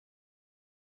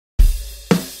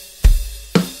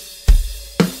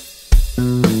My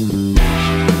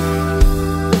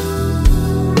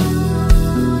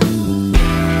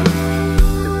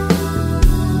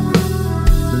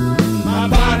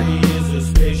body is a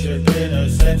spaceship in a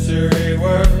sensory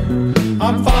world.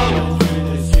 I'm falling through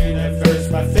this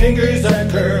universe, my fingers are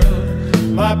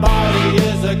curled. My body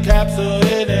is a capsule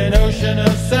in an ocean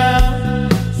of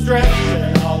sound,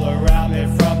 stretching all around me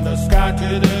from the sky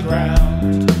to the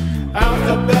ground.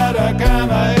 Alphabet,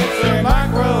 gamma, it's a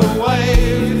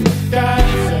microwave,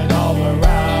 dancing all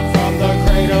around from the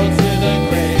cradle to the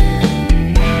grave.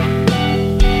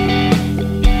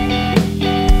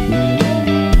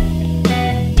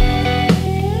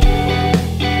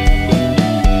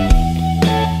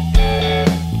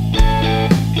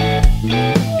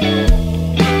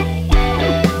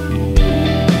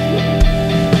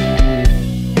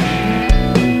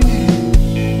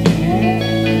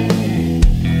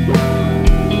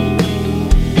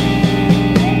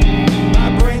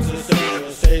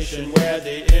 Where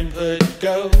the input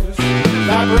goes,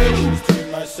 vibrations to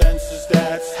my senses,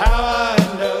 that's how I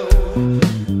know.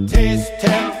 Taste,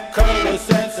 temp, color,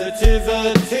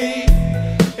 sensitivity,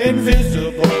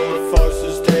 invisible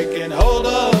forces taking hold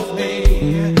of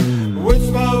me. Wood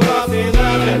smoke, coffee,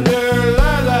 lavender,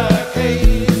 lilac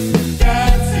haze,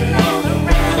 dancing all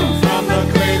around from the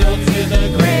cradle to the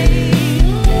grave.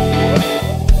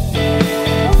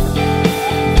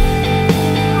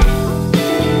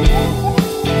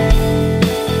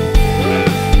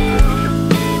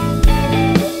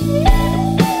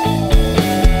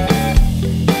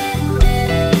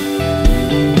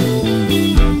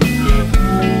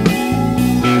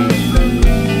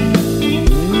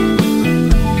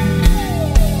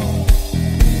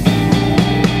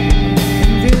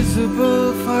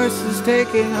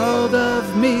 Taking hold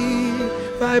of me,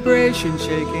 vibration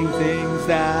shaking things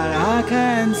that I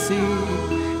can see.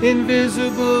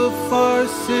 Invisible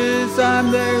forces,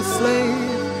 I'm their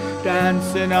slave,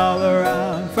 dancing all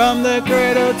around from the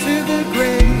cradle to the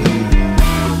grave.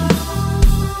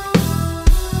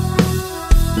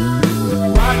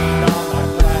 Riding on my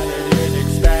planet in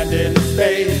expanded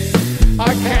space,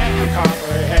 I can't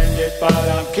comprehend it, but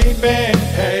I'm keeping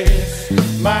pace.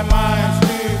 My mind's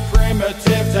too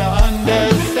primitive to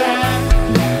understand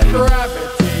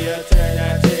gravity,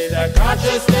 eternity, the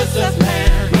consciousness of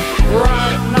man.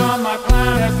 Right now